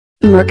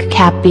Murk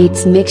Cap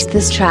Beats mixed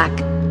this track.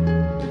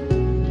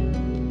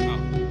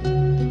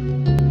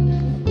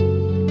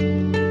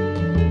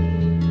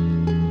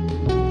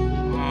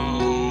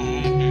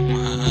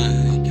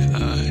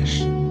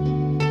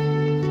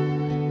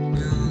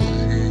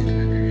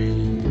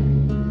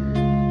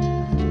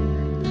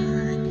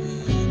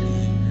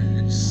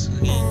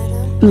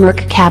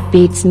 Murk Cap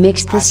Beats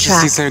mixed this track.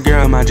 I just see some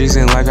girl in my jeans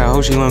and like I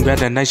hope she gon' grab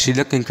that night. She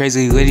looking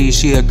crazy lady,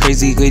 she a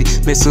crazy lady.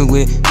 Messing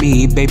with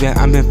me, baby,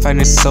 I've been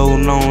fighting so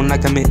long,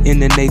 like I'm in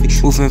the Navy.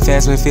 Moving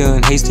fast when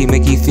feeling hasty,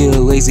 make you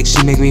feel lazy.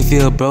 She make me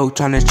feel broke,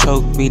 tryna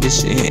choke me.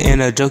 This shit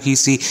ain't a joke, you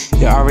see.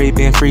 You already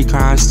been free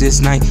crimes this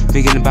night.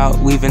 Thinking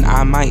about leaving,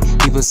 I might.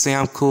 People say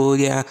I'm cool,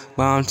 yeah,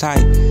 well I'm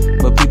tight.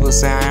 But people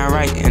say I ain't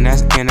right, and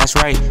that's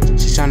right.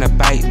 She tryna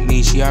bite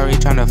me, she already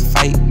tryna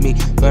fight me.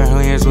 But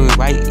her hands really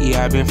white,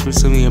 yeah, I've been through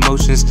so many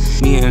emotions.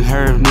 Me and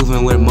her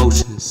moving with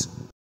emotions.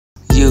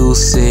 You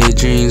said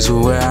dreams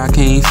were where I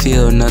can't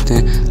feel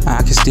nothing. I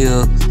can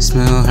still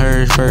smell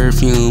her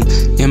perfume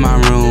in my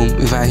room.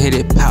 If I hit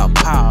it, pow,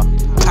 pow,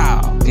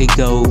 pow, it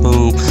go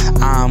boom.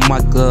 I'm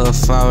like a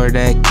flower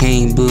that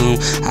can't bloom.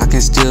 I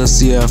can still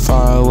see her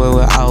far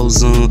away without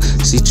zoom.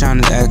 She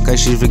tryna act like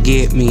she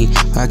forget me.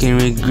 I can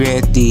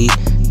regret the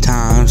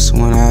times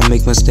when I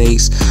make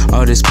mistakes.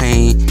 All this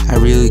pain I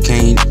really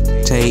can't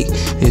take.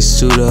 It's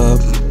to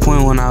the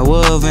point when I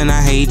love and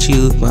I hate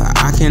you, but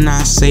I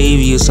cannot save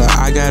you, so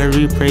I gotta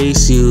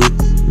replace you.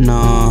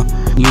 No,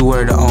 you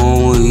were the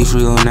only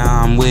real,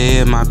 now I'm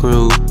with my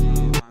crew.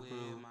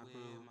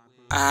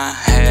 I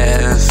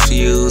have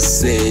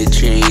lucid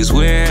dreams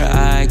where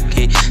I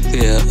can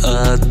feel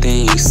a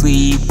thing.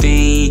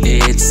 Sleeping,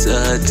 it's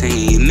a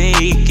thing.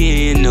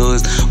 Making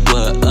noise,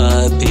 what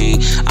a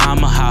thing.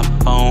 I'ma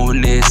hop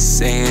on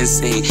this and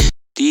sing.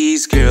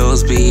 These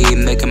girls be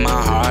making my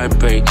heart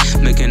break,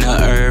 making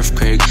an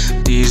earthquake.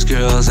 These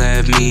girls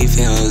have me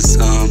feeling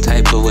some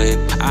type of way.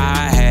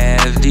 I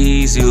have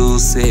these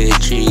lucid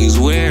dreams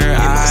where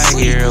I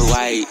hear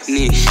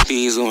lightning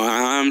beams when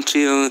I'm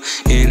chilling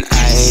in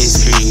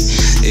ice cream.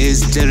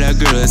 It's to the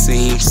girl it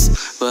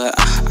seems, but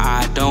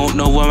I don't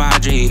know what my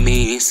dream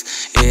means.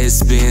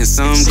 It's been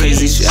some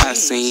crazy shit I've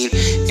seen,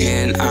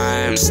 and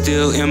I'm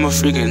still in my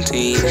freaking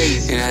team.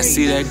 And I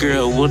see that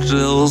girl with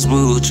those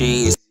blue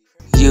jeans.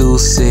 You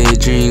said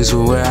dreams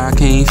were where I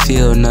can't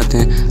feel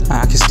nothing.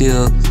 I can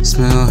still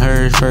smell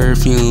her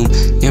perfume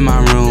in my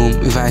room.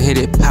 If I hit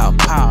it, pow,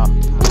 pow,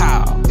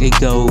 pow, it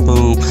go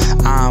boom.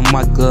 I'm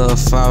like a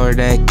flower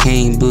that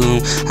can't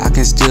bloom. I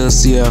can still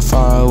see her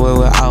far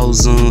away without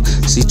zoom.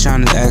 She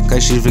tryna act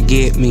like she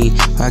forget me.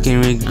 I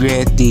can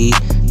regret the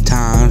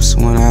times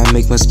when I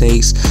make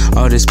mistakes.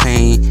 All this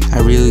pain I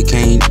really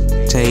can't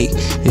take.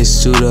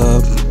 It's to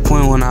the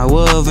point when I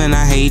love and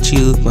I hate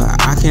you,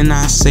 but I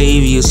cannot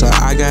save you, so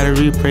I gotta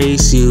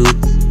replace you.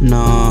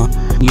 No,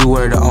 you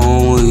were the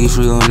only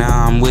real,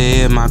 now I'm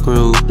with my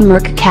crew.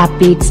 Murk Cap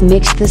Beats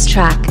mixed this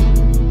track.